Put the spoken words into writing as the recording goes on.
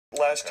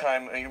Last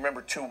time, you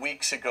remember 2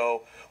 weeks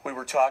ago, we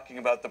were talking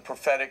about the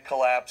prophetic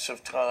collapse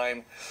of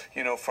time,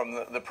 you know, from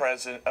the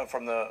present,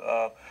 from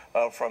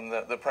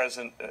the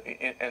present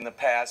and the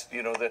past.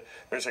 You know, that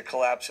there's a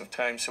collapse of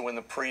time. So when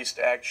the priest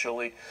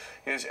actually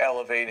is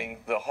elevating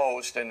the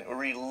host and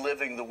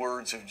reliving the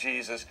words of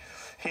Jesus,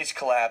 he's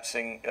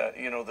collapsing,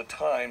 you know, the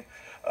time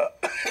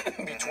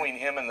between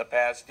him and the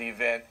past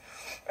event.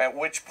 At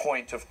which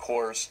point, of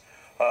course,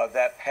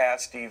 that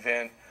past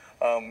event,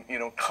 you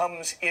know,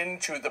 comes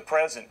into the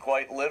present,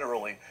 quite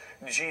literally.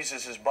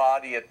 Jesus'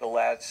 body at the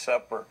Last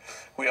Supper.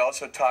 We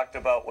also talked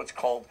about what's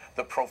called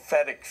the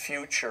prophetic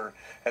future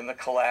and the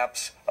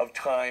collapse of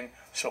time.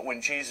 So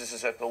when Jesus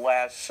is at the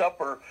Last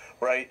Supper,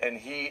 right, and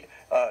he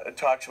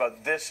talks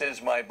about, this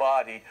is my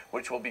body,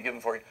 which will be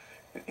given for you.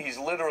 He's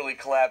literally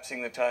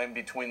collapsing the time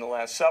between the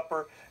Last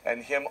Supper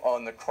and him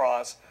on the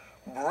cross,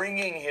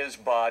 bringing his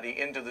body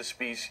into the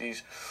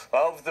species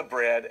of the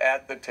bread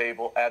at the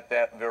table at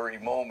that very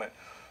moment.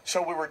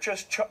 So we were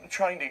just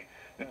trying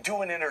to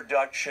do an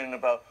introduction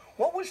about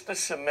what was the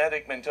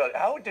Semitic mentality.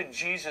 How did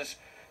Jesus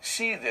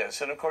see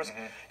this? And of course,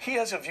 he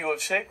has a view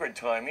of sacred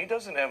time. He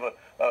doesn't have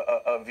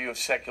a view of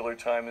secular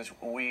time as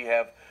we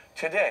have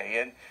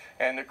today.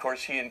 And of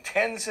course, he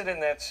intends it in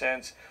that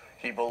sense.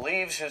 He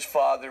believes his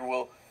Father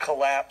will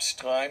collapse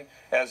time,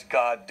 as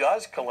God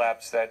does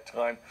collapse that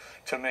time,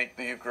 to make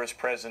the Eucharist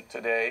present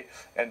today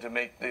and to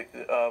make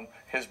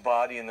his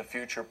body in the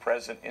future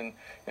present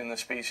in the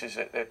species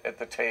at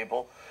the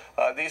table.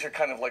 These are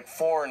kind of like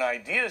foreign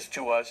ideas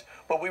to us,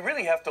 but we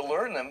really have to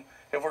learn them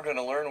if we're going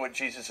to learn what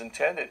Jesus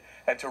intended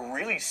and to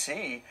really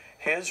see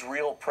his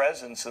real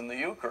presence in the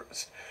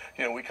Eucharist.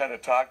 You know, we kind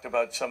of talked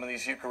about some of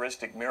these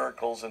Eucharistic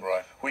miracles, and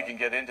we can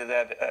get into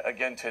that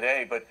again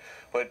today. But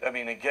I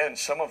mean, again,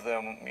 some of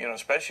them, you know,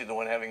 especially the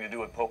one having to do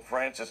with Pope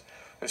Francis,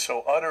 is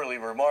so utterly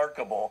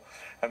remarkable.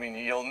 I mean,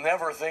 you'll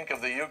never think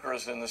of the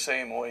Eucharist in the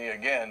same way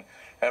again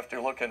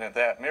after looking at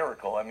that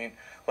miracle. I mean,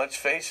 let's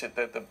face it,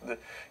 that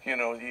you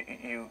know,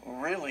 you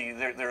really,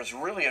 there's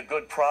really a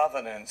good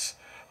provenance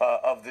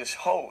of this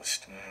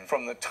host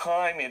from the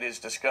time it is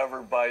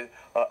discovered by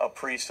a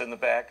priest in the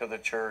back of the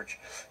church.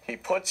 He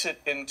puts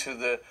it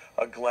into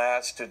a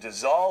glass to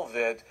dissolve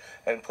it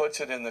and puts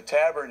it in the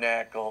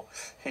tabernacle.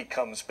 He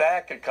comes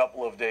back a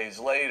couple of days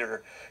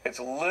later.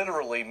 It's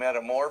literally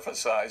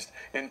metamorphosized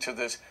into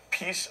this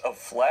piece of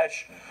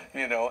flesh,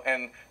 you know.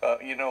 And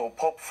you know,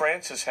 Pope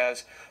Francis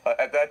has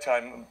at that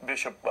time,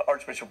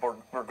 Archbishop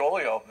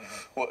Bergoglio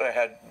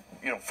had,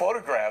 you know,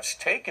 photographs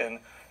taken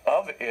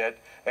of it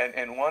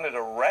and wanted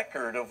a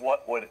record of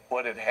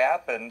what had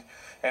happened.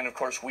 And of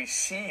course we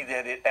see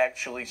that it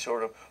actually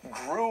sort of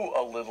grew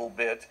a little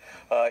bit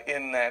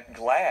in that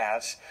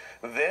glass.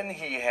 Then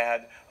he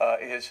had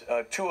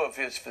two of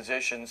his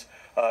physicians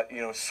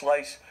you know,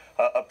 slice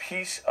a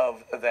piece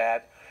of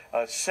that,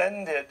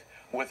 send it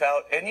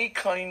without any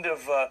kind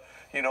of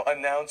you know,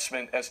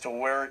 announcement as to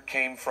where it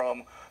came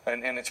from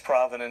and its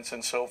provenance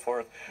and so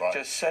forth.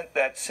 Just sent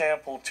that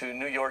sample to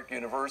New York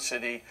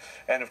University,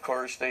 and of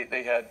course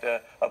they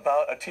had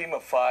about a team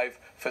of 5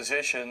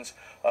 physicians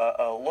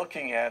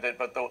looking at it,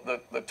 but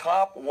the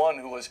top one,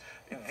 who was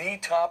the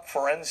top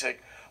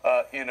forensic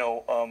you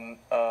know,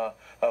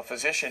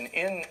 physician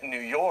in New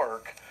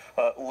York,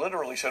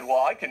 literally said,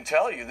 well, I can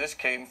tell you this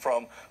came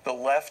from the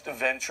left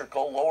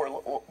ventricle,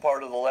 lower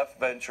part of the left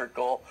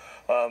ventricle,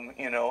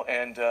 you know,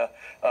 and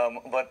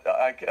but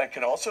I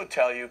can also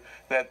tell you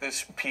that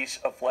this piece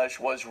of flesh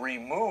was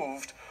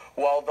removed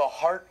while the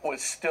heart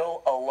was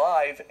still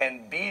alive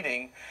and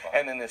beating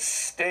and in a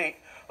state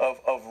of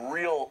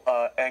real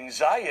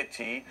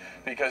anxiety,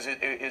 because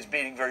it is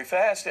beating very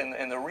fast.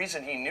 And the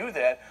reason he knew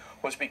that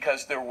was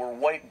because there were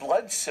white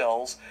blood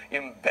cells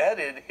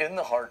embedded in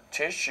the heart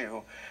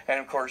tissue. And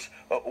of course,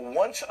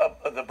 once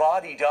the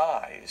body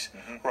dies,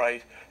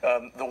 right,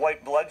 the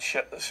white blood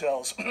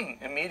cells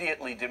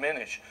immediately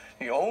diminish.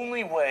 The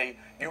only way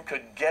you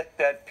could get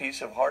that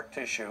piece of heart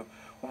tissue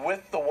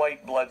with the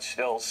white blood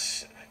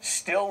cells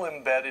still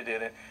embedded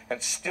in it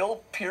and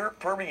still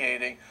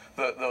permeating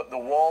the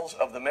walls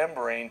of the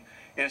membrane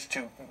is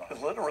to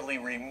literally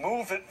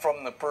remove it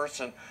from the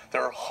person.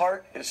 Their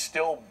heart is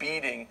still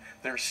beating,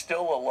 they're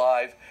still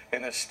alive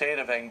in a state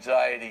of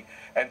anxiety,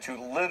 and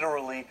to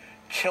literally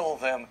kill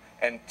them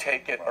and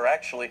take it, or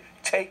actually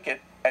take it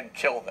and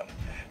kill them.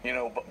 You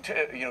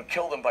know,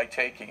 kill them by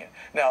taking it.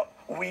 Now,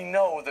 we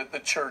know that the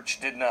church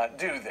did not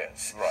do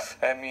this.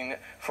 I mean,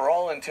 for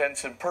all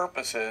intents and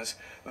purposes,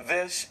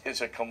 this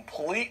is a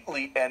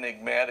completely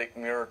enigmatic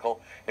miracle.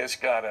 It's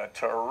got a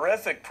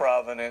terrific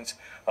provenance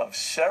of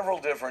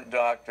several different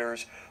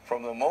doctors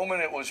from the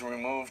moment it was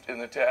removed in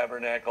the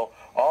tabernacle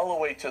all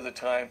the way to the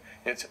time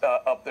it's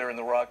up there in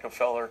the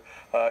Rockefeller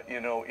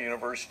you know,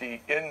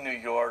 University in New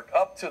York,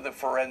 up to the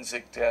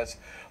forensic test,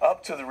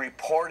 up to the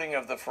reporting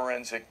of the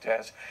forensic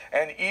test,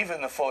 and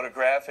even the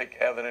photographic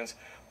evidence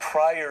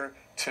prior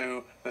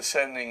to the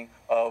sending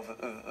of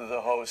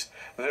the host.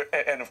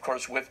 And of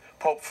course, with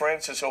Pope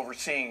Francis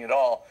overseeing it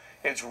all,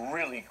 it's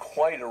really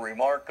quite a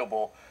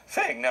remarkable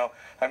thing. Now,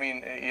 I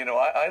mean, you know,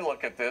 I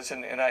look at this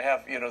and I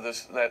have, you know,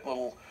 that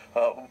little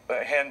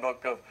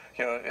handbook of,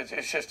 you know,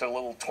 it's just a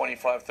little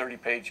 25,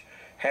 30-page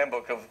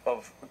handbook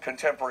of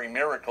contemporary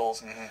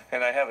miracles,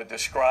 and I have it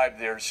described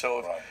there.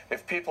 So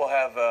if people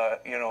have,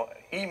 you know,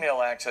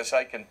 email access,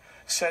 I can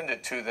send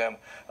it to them.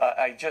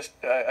 I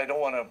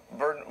don't want to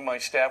burden my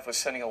staff with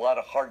sending a lot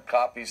of hard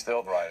copies,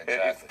 though. Right,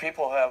 exactly. If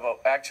people have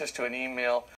access to an email,